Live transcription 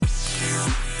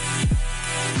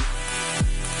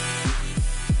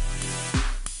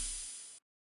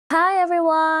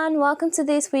welcome to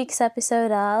this week's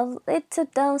episode of It's a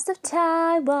Dose of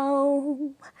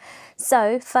Taiwo.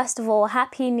 So, first of all,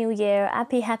 Happy New Year.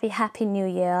 Happy New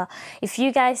Year. If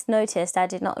you guys noticed, I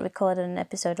did not record an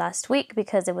episode last week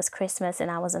because it was Christmas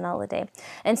and I was on holiday.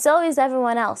 And so is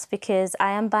everyone else because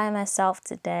I am by myself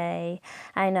today.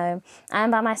 I know, I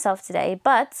am by myself today,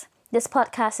 but this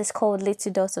podcast is called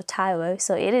Little Dose of Taiwo,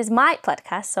 so it is my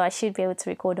podcast, so I should be able to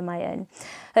record on my own.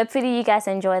 Hopefully you guys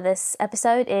enjoy this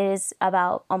episode. It is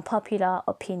about unpopular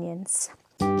opinions.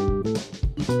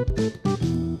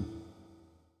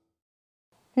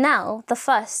 Now, the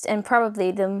first and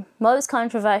probably the most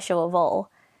controversial of all,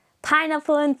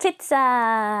 pineapple and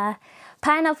pizza.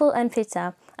 Pineapple and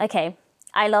pizza. Okay,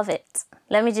 I love it.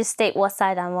 Let me just state what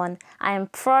side I'm on. I am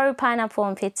pro pineapple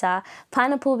on pizza.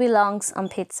 Pineapple belongs on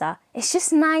pizza. It's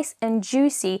just nice and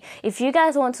juicy. If you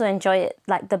guys want to enjoy it,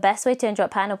 like the best way to enjoy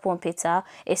pineapple on pizza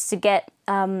is to get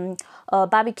a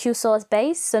barbecue sauce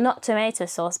base. So not tomato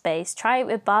sauce base. Try it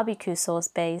with barbecue sauce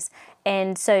base.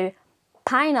 And so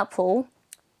pineapple,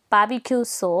 barbecue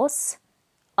sauce,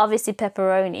 obviously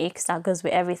pepperoni because that goes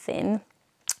with everything,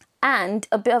 and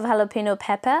a bit of jalapeno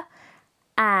pepper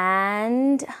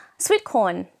and sweet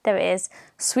corn. There it is.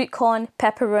 Sweet corn,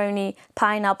 pepperoni,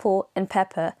 pineapple, and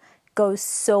pepper goes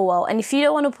so well. And if you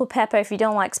don't want to put pepper, if you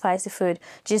don't like spicy food,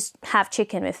 just have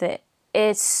chicken with it.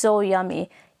 It's so yummy.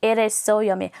 It is so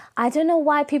yummy. I don't know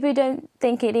why people don't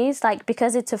think it is. Like,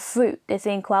 because it's a fruit, they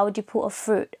think, why would you put a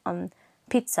fruit on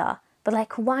pizza? But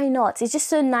like, why not? It's just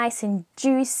so nice and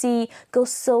juicy. Goes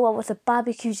so well with the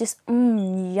barbecue. Just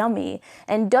yummy.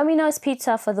 And Domino's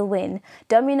pizza for the win.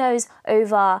 Domino's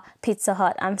over Pizza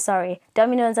Hut. I'm sorry.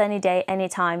 Domino's any day,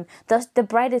 anytime. The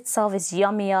bread itself is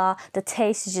yummier. The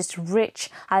taste is just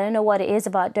rich. I don't know what it is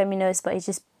about Domino's, but it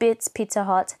just beats Pizza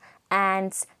Hut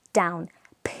hands down.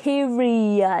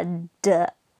 Period.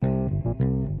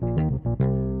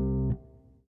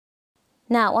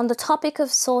 Now, on the topic of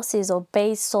sauces or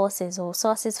base sauces or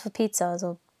sauces for pizzas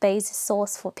or base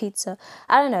sauce for pizza,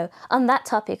 I don't know, on that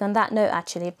topic, on that note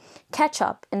actually,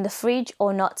 ketchup in the fridge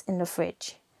or not in the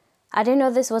fridge? I didn't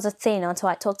know this was a thing until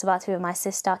I talked about it with my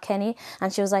sister Kenny,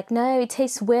 and she was like, no, it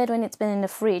tastes weird when it's been in the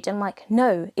fridge. I'm like,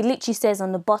 no, it literally says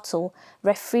on the bottle,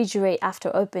 refrigerate after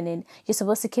opening. You're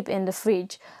supposed to keep it in the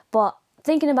fridge. But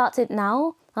thinking about it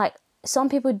now, like, some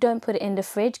people don't put it in the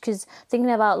fridge because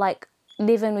thinking about like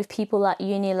living with people at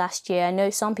uni last year, I know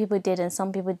some people did and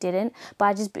some people didn't, but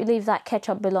I just believe that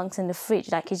ketchup belongs in the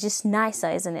fridge. Like, it's just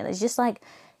nicer, isn't it? It's just like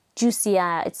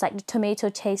juicier. It's like the tomato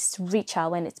tastes richer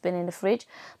when it's been in the fridge.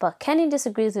 But Kenny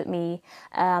disagrees with me.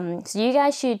 So you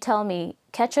guys should tell me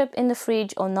ketchup in the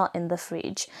fridge or not in the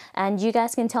fridge. And you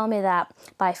guys can tell me that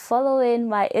by following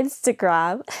my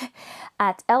Instagram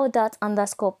at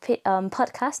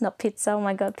l._podcast, not pizza. Oh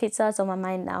my god, pizza is on my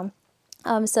mind now.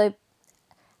 So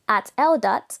at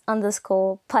l._podcast on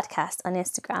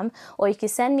Instagram, or you can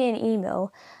send me an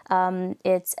email.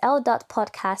 It's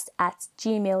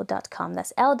l.podcast@gmail.com.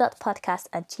 That's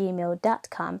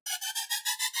l.podcast@gmail.com.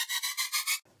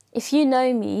 If you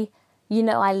know me, you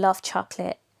know I love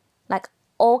chocolate. Like,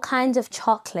 all kinds of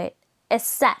chocolate,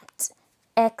 except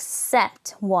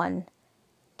one.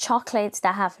 Chocolates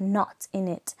that have nuts in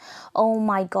it. Oh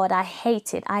my god, I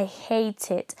hate it.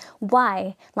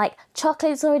 Why? Like,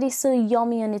 chocolate's already so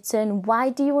yummy on its own.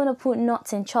 Why do you want to put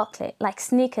nuts in chocolate? Like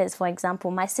Snickers, for example.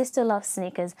 My sister loves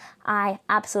Snickers. I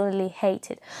absolutely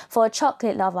hate it. For a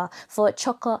chocolate lover, for a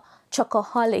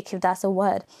chocoholic, if that's a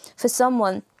word, for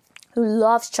someone who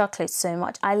loves chocolate so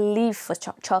much, I live for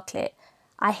chocolate.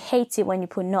 I hate it when you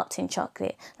put nuts in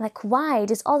chocolate. Like, why?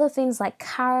 There's other things like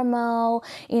caramel,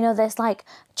 there's like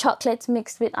chocolate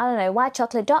mixed with, I don't know, white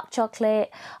chocolate, dark chocolate,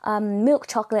 milk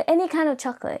chocolate, any kind of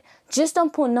chocolate. Just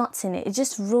don't put nuts in it. It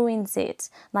just ruins it.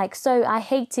 Like, so I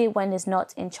hate it when there's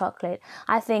nuts in chocolate.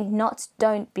 I think nuts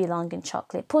don't belong in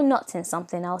chocolate. Put nuts in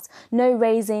something else. No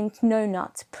raisins, no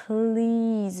nuts,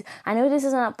 please. I know this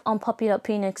is an unpopular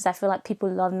opinion because I feel like people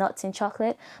love nuts in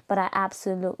chocolate, but I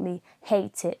absolutely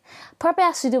hate it. Probably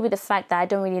has to do with the fact that I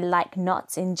don't really like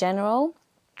nuts in general.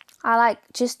 I like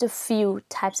just a few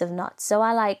types of nuts. So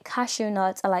I like cashew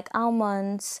nuts, I like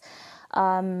almonds,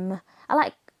 I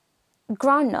like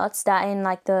ground nuts that are in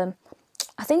like I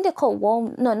think they're called I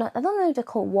don't know if they're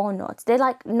called walnuts. They're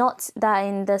like nuts that are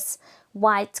in this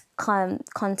white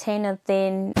container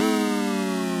thing.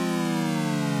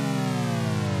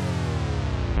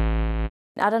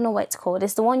 I don't know what it's called.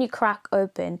 It's the one you crack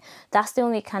open. That's the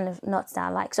only kind of nuts that I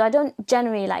like. So I don't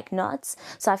generally like nuts.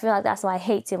 So I feel like that's why I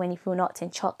hate it when you put nuts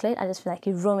in chocolate. I just feel like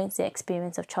it ruins the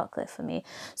experience of chocolate for me.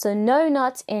 So no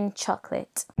nuts in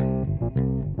chocolate.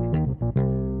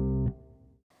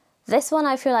 This one,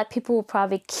 I feel like people will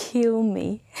probably kill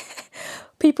me.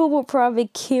 People will probably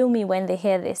kill me when they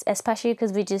hear this, especially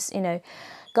because we just,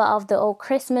 got off the old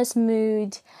Christmas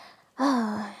mood.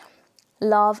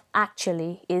 Love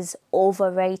Actually is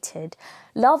overrated.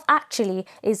 Love Actually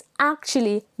is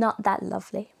actually not that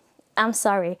lovely. I'm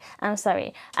sorry.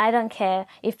 I don't care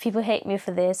if people hate me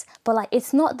for this, but like,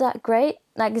 it's not that great.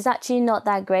 Like, it's actually not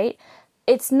that great.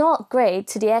 It's not great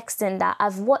to the extent that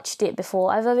I've watched it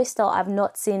before. I always thought I've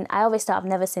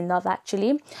never seen Love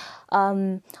Actually.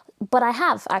 But I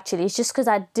have actually. It's just because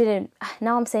I didn't.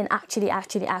 Now I'm saying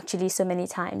actually so many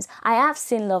times. I have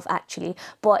seen Love Actually,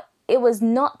 but it was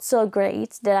not so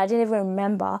great that I didn't even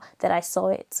remember that I saw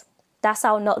it. That's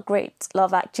how not great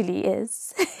Love Actually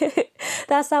is.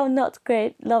 That's how not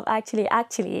great Love Actually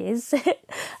is.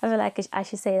 I feel like I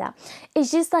should say that.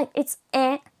 It's just like, it's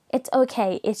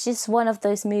okay. It's just one of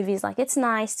those movies, like, it's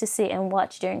nice to sit and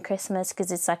watch during Christmas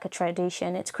because it's like a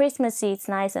tradition. It's Christmassy, it's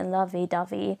nice and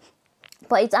lovey-dovey.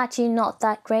 But it's actually not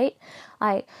that great.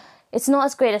 It's not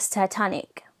as great as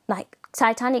Titanic. Like,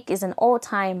 Titanic is an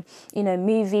all-time,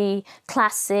 movie,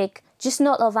 classic, just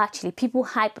not Love Actually. People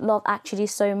hype Love Actually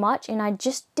so much, and I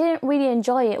just didn't really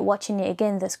enjoy it watching it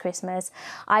again this Christmas.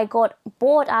 I got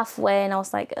bored halfway, and I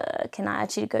was like, can I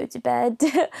actually go to bed?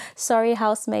 Sorry,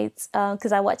 housemates,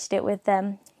 because I watched it with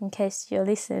them, in case you're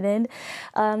listening.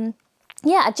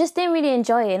 Yeah, I just didn't really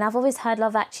enjoy it, and I've always heard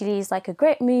Love Actually is like a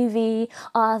great movie.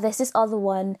 There's this other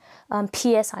one,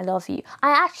 P.S. I Love You.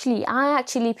 I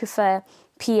actually prefer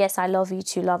P.S. I Love You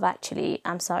to Love Actually.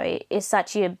 I'm sorry, it's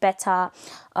actually a better,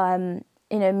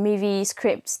 movie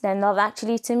script than Love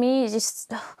Actually to me. It's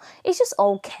just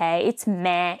okay. It's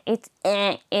meh. It's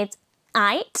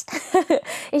aight.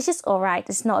 It's just alright.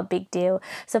 It's not a big deal.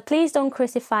 So please don't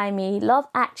crucify me. Love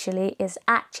Actually is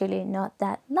actually not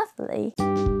that lovely.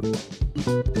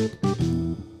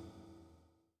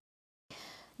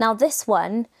 Now this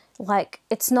one, like,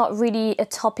 it's not really a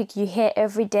topic you hear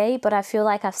every day, but I feel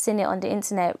like I've seen it on the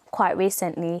internet quite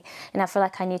recently, and I feel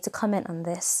like I need to comment on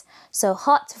this. So,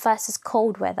 hot versus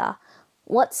cold weather.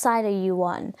 What side are you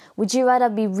on? Would you rather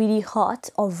be really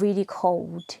hot or really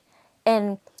cold?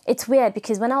 And it's weird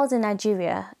because when I was in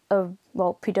Nigeria,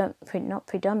 not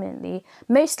predominantly,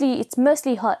 it's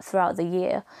mostly hot throughout the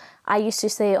year. I used to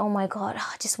say, oh my God,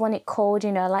 I just want it cold,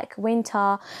 like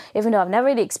winter, even though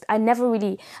I never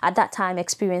really at that time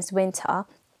experienced winter.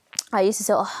 I used to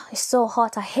say, oh, it's so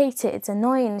hot, I hate it, it's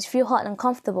annoying, I feel hot and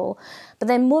uncomfortable. But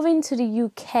then moving to the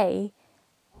UK,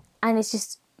 and it's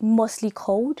just mostly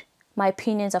cold, my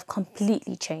opinions have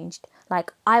completely changed.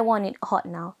 Like, I want it hot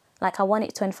now. Like, I want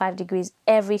it 25 degrees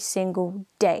every single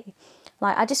day.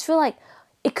 Like, I just feel like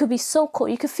it could be so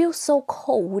cold. You could feel so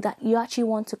cold that you actually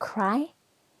want to cry.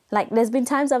 Like, there's been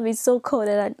times I've been so cold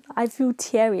that I feel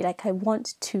teary, like I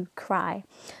want to cry.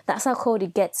 That's how cold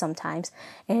it gets sometimes.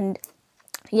 And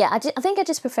yeah, I think I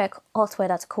just prefer hot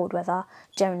weather to cold weather,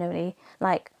 generally.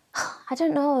 Like, I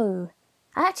don't know.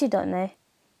 I actually don't know.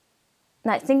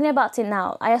 Like, thinking about it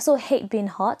now, I also hate being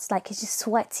hot. Like, it's just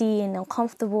sweaty and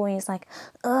uncomfortable, and it's like,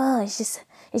 it's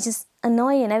just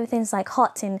annoying. Everything's like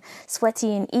hot and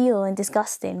sweaty and ew and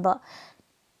disgusting. But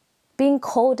being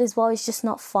cold as well is just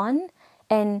not fun.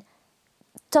 And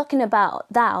talking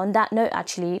about that, on that note,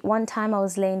 actually, one time I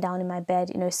was laying down in my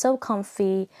bed, so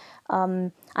comfy,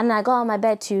 and I got out of my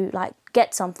bed to like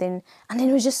get something, and then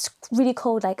it was just really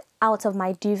cold, like out of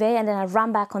my duvet, and then I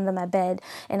ran back under my bed,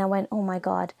 and I went, oh my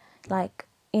God. Like,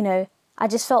 I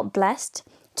just felt blessed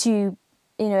to,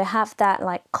 have that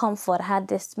like comfort. I had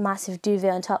this massive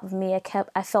duvet on top of me.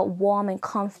 I felt warm and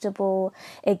comfortable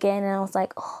again. And I was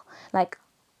like, oh, like,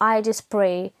 I just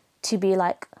pray to be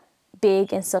like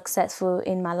big and successful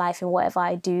in my life and whatever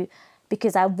I do,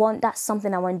 because that's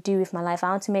something I want to do with my life.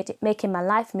 I want to make it my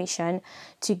life mission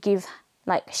to give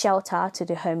like shelter to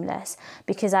the homeless,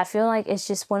 because I feel like it's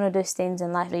just one of those things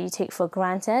in life that you take for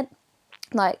granted.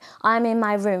 Like, I'm in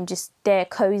my room just there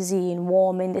cozy and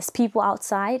warm, and there's people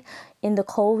outside in the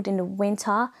cold, in the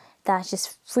winter, that's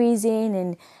just freezing.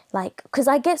 And like, because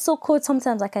I get so cold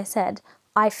sometimes, like I said,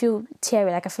 I feel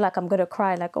teary, like I feel like I'm gonna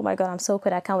cry, like, oh my God, I'm so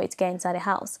cold, I can't wait to get inside the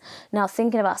house. Now,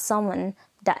 thinking about someone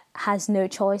that has no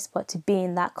choice but to be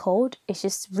in that cold, it's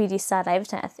just really sad.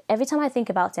 Every time I think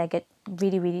about it, I get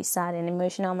really, really sad and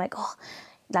emotional. I'm like, oh,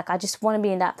 like, I just want to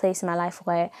be in that place in my life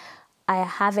where I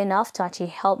have enough to actually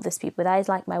help these people. That is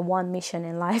like my one mission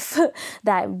in life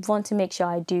that I want to make sure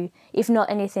I do. If not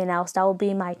anything else, that will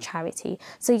be my charity.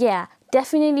 So yeah,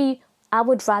 definitely I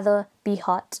would rather be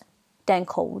hot than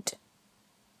cold.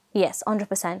 Yes,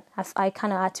 100%. I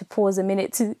kind of had to pause a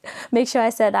minute to make sure I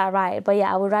said that right. But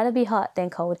yeah, I would rather be hot than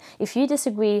cold. If you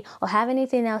disagree or have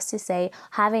anything else to say,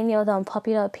 have any other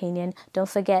unpopular opinion, don't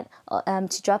forget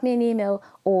to drop me an email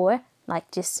or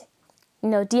like just,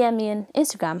 DM me on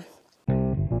Instagram.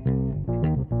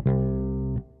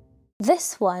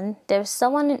 This one, there's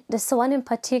somebody in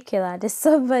particular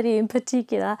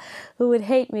who would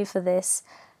hate me for this.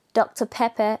 Dr.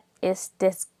 Pepper is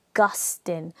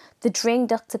disgusting. The drink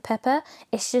Dr. Pepper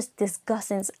is just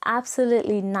disgusting. It's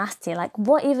absolutely nasty. Like,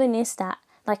 what even is that?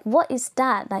 Like, what is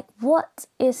that? Like, what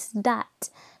is that?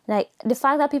 Like, the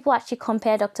fact that people actually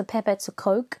compare Dr. Pepper to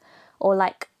Coke or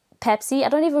like Pepsi. I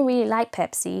don't even really like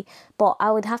Pepsi, but I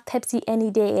would have Pepsi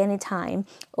any day, any time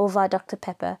over Dr.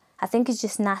 Pepper. I think it's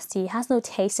just nasty. It has no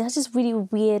taste. It's just really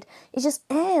weird. It's just,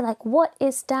 like, what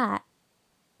is that?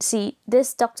 See,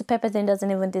 this Dr. Pepper thing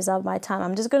doesn't even deserve my time.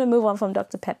 I'm just going to move on from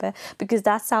Dr. Pepper because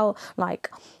that's how,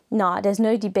 like, nah, there's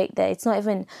no debate there. It's not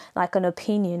even, like, an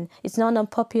opinion. It's not an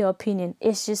unpopular opinion.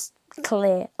 It's just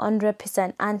clear,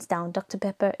 100%, hands down. Dr.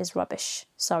 Pepper is rubbish.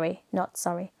 Sorry, not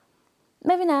sorry.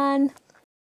 Moving on.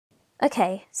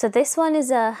 Okay, so this one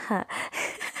is a...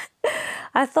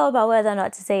 I thought about whether or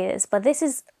not to say this, but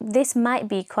this might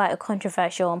be quite a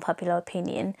controversial, unpopular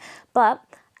opinion. But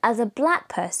as a black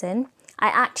person, I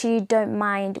actually don't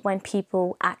mind when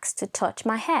people ask to touch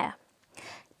my hair.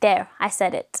 There, I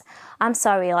said it. I'm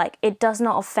sorry, like, it does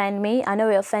not offend me. I know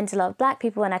it offends a lot of black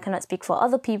people and I cannot speak for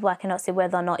other people. I cannot say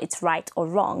whether or not it's right or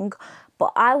wrong.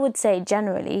 But I would say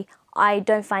generally, I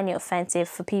don't find it offensive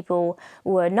for people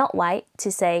who are not white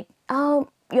to say, oh,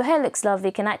 your hair looks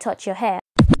lovely, can I touch your hair?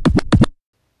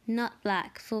 Not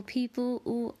black, for people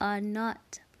who are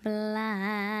not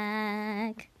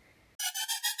black.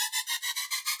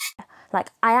 Like,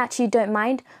 I actually don't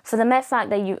mind for the mere fact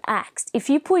that you asked. If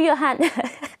you put your hand,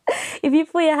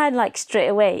 like straight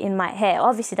away in my hair,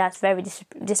 obviously that's very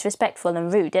disrespectful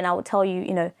and rude. And I would tell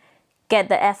you, get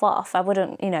the F off. I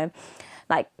wouldn't,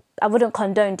 I wouldn't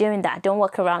condone doing that. Don't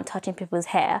walk around touching people's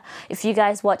hair. If you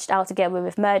guys watched How to Get Away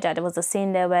with Murder, there was a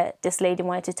scene there where this lady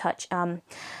wanted to touch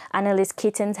Annalise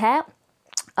Keaton's hair.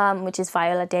 Which is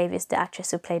Viola Davis, the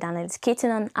actress who played Annalise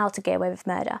Keaton on How to Get Away with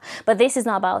Murder. But this is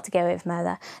not about How to Get Away with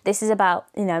Murder. This is about,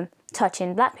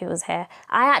 touching black people's hair.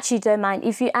 I actually don't mind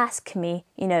if you ask me,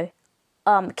 can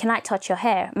I touch your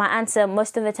hair? My answer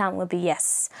most of the time will be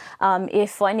yes.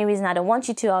 If for any reason I don't want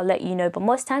you to, I'll let you know. But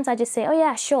most times I just say, oh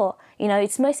yeah, sure.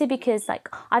 It's mostly because, like,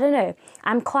 I don't know.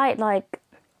 I'm quite like,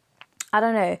 I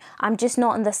don't know. I'm just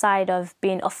not on the side of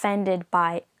being offended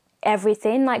by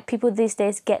everything. Like, people these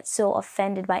days get so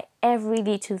offended by every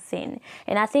little thing.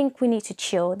 And I think we need to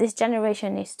chill. This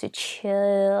generation needs to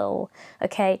chill,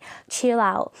 okay? Chill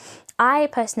out. I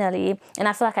personally, and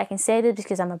I feel like I can say this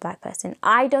because I'm a black person,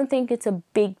 I don't think it's a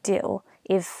big deal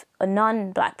if a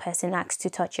non-black person asks to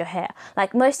touch your hair.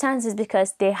 Like, most times it's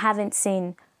because they haven't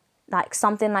seen like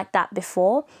something like that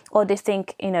before, or they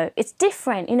think, it's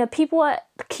different. People are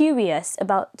curious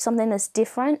about something that's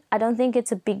different. I don't think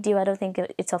it's a big deal. I don't think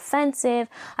it's offensive.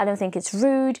 I don't think it's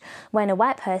rude when a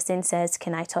white person says,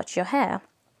 can I touch your hair?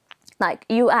 Like,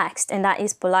 you asked, and that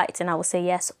is polite, and I will say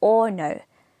yes or no.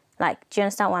 Like, do you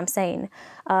understand what I'm saying?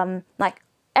 Like,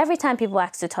 every time people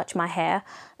ask to touch my hair,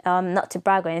 not to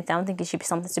brag or anything, I don't think it should be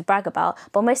something to brag about,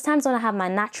 but most times when I have my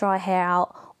natural hair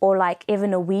out, or like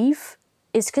even a weave,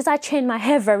 it's because I train my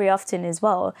hair very often as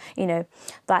well.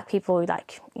 Black people,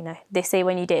 like, they say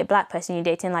when you date a black person, you're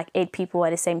dating like 8 people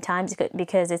at the same time,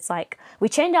 because it's like, we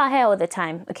change our hair all the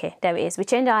time. Okay, there it is. We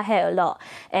change our hair a lot.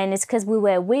 And it's because we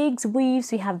wear wigs,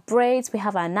 weaves, we have braids, we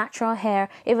have our natural hair.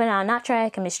 Even our natural hair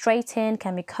can be straightened,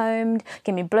 can be combed,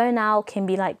 can be blown out, can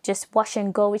be like just wash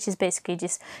and go, which is basically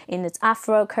just in its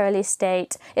afro curly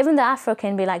state. Even the afro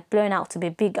can be like blown out to be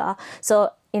bigger.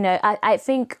 So, I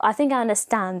think I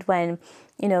understand when,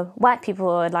 white people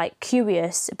are like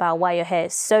curious about why your hair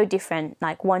is so different,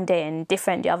 like one day and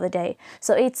different the other day.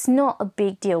 So it's not a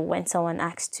big deal when someone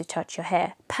asks to touch your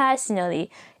hair.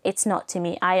 Personally, it's not to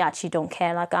me. I actually don't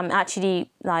care. Like, I'm actually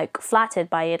like flattered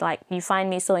by it. Like, you find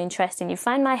me so interesting. You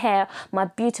find my hair, my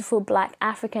beautiful black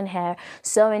African hair,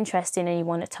 so interesting, and you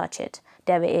want to touch it.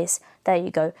 There it is. There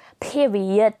you go.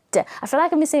 Period. I feel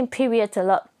like I've been saying period a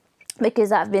lot,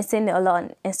 because I've been seeing it a lot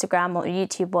on Instagram or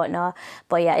YouTube, whatnot.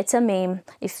 But yeah, it's a meme.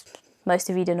 If most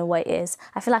of you don't know what it is,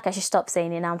 I feel like I should stop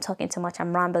saying it now. I'm talking too much.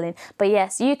 I'm rambling. But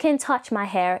yes, you can touch my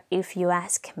hair if you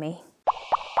ask me.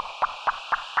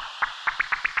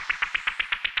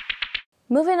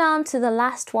 Moving on to the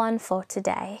last one for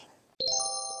today.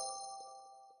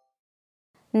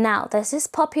 Now, there's this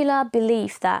popular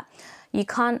belief that you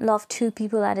can't love two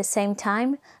people at the same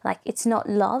time. Like, it's not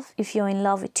love if you're in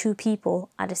love with two people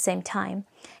at the same time.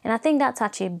 And I think that's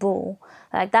actually bull.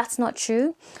 Like, that's not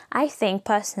true. I think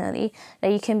personally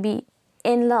that you can be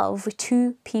in love with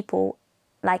two people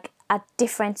like at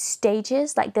different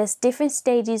stages. Like, there's different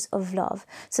stages of love.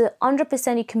 So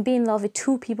 100% you can be in love with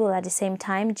two people at the same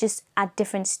time, just at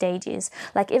different stages.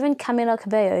 Like, even Camila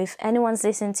Cabello, if anyone's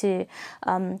listened to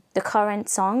the current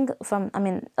song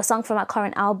a song from our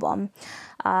current album,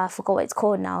 I forgot what it's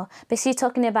called now, but she's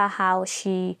talking about how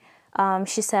she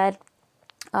said,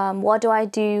 what do I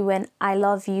do when I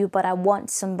love you but I want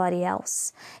somebody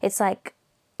else? It's like,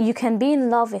 you can be in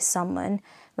love with someone,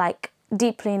 like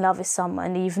deeply in love with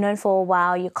someone that you've known for a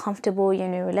while, you're comfortable, you're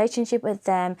in a relationship with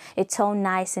them, it's all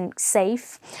nice and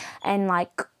safe, and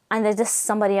there's just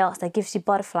somebody else that gives you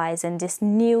butterflies and this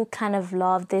new kind of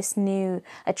love, this new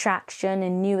attraction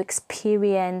and new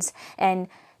experience. And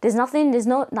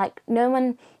no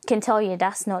one can tell you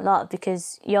that's not love,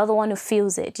 because you're the one who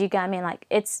feels it. Do you get what I mean? Like,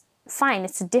 it's fine,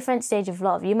 it's a different stage of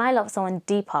love. You might love someone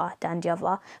deeper than the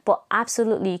other, but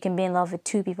absolutely you can be in love with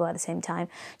two people at the same time.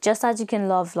 Just as you can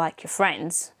love like your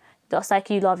friends, just like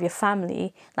you love your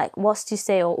family. Like, what's to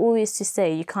say, or who is to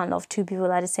say you can't love two people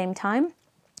at the same time?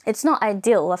 It's not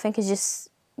ideal. I think it's just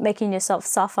making yourself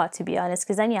suffer, to be honest,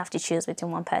 because then you have to choose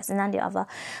between one person and the other.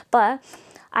 But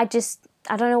I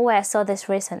don't know where I saw this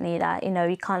recently, that,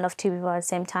 you can't love two people at the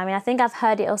same time. And I think I've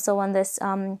heard it also on this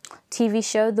TV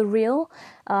show, The Real,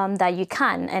 that you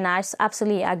can. And I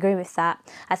absolutely agree with that.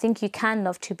 I think you can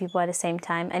love two people at the same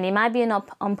time. And it might be an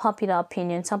unpopular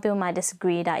opinion. Some people might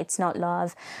disagree that it's not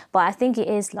love. But I think it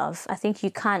is love. I think you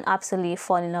can absolutely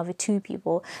fall in love with two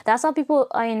people. That's how people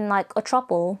are in like a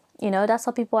throuple. That's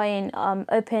how people are in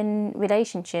open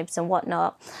relationships and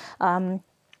whatnot.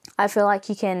 I feel like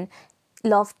you can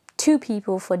love two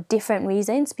people for different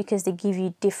reasons, because they give you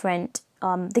a different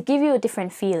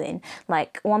feeling.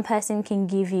 Like, one person can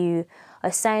give you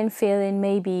a certain feeling,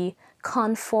 maybe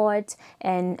comfort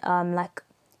and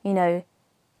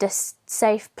this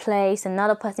safe place.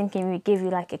 Another person can give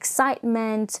you like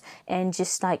excitement and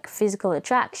just like physical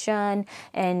attraction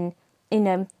and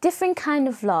different kind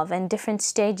of love and different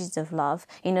stages of love.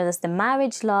 There's the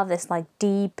marriage love that's like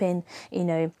deep and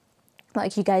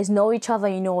like, you guys know each other,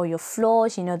 you know all your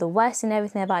flaws, you know the worst and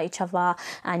everything about each other,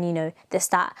 and there's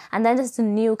that. And then there's the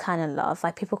new kind of love,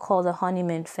 like people call the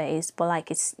honeymoon phase, but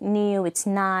like, it's new, it's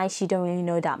nice, you don't really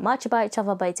know that much about each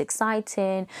other, but it's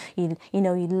exciting. You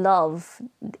love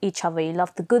each other, you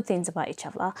love the good things about each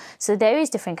other. So there is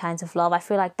different kinds of love. I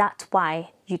feel like that's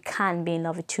why you can be in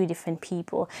love with two different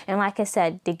people. And like I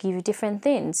said, they give you different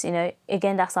things.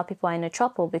 Again, that's how people are in a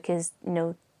throuple, because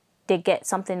they get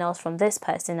something else from this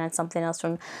person and something else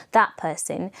from that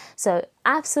person. So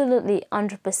absolutely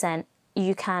 100%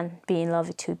 you can be in love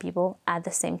with two people at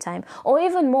the same time, or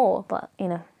even more, but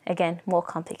again, more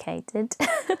complicated.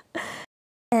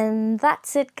 And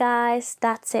that's it, guys.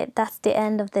 That's it. That's the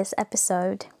end of this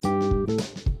episode.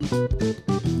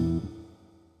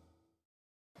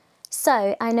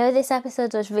 So, I know this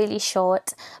episode was really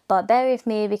short, but bear with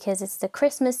me because it's the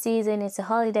Christmas season, it's the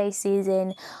holiday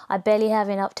season. I barely have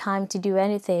enough time to do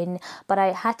anything, but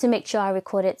I had to make sure I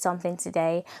recorded something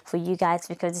today for you guys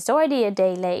because it's already a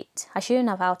day late. I shouldn't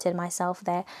have outed myself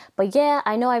there. But yeah,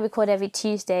 I know I record every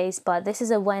Tuesdays, but this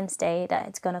is a Wednesday that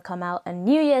it's going to come out on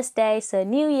New Year's Day. So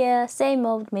New Year, same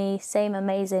old me, same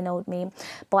amazing old me.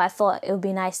 But I thought it would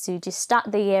be nice to just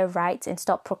start the year right and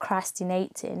stop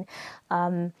procrastinating.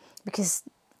 Because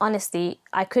honestly,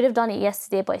 I could have done it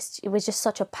yesterday, but it was just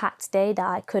such a packed day that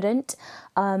I couldn't.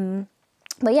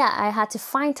 But yeah, I had to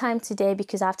find time today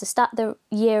because I have to start the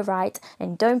year right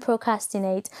and don't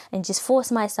procrastinate and just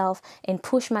force myself and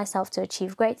push myself to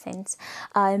achieve great things.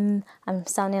 I'm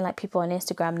sounding like people on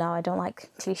Instagram now. I don't like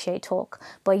cliche talk.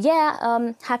 But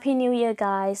yeah, Happy New Year,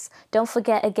 guys. Don't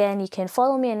forget, again, you can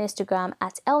follow me on Instagram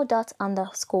at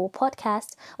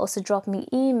l._podcast. Also drop me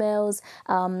emails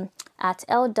at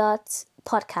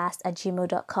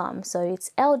l.podcast@gmail.com. So it's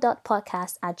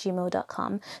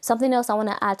l.podcast@gmail.com. Something else I want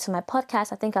to add to my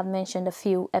podcast, I think I've mentioned a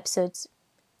few episodes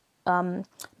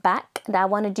back, that I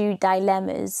want to do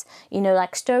dilemmas,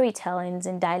 like storytellings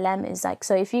and dilemmas. Like,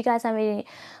 so if you guys have any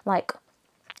like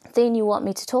thing you want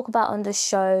me to talk about on the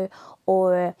show,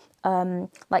 or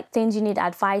like things you need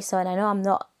advice on, I know I'm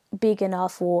not big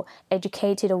enough or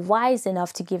educated or wise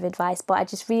enough to give advice, but I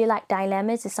just really like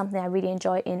dilemmas. It's something I really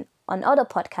enjoy on other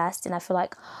podcasts, and I feel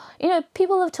like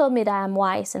people have told me that I'm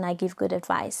wise and I give good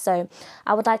advice. So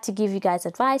I would like to give you guys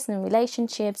advice on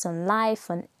relationships, on life,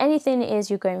 on anything it is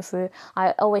you're going through.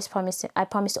 I promise to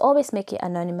always make it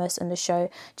anonymous on the show.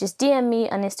 Just DM me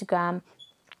on Instagram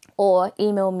or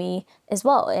email me as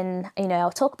well, and I'll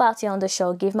talk about it on the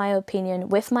show, give my opinion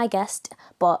with my guest,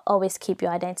 but always keep your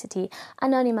identity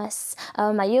anonymous.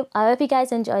 I hope you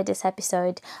guys enjoyed this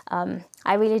episode.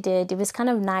 I really did. It was kind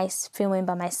of nice filming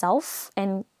by myself,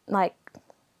 and like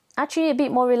actually a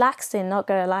bit more relaxing, not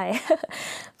gonna lie.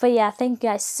 But yeah, thank you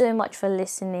guys so much for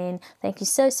listening. Thank you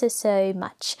so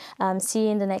much. See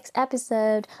you in the next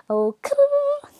episode. Oh,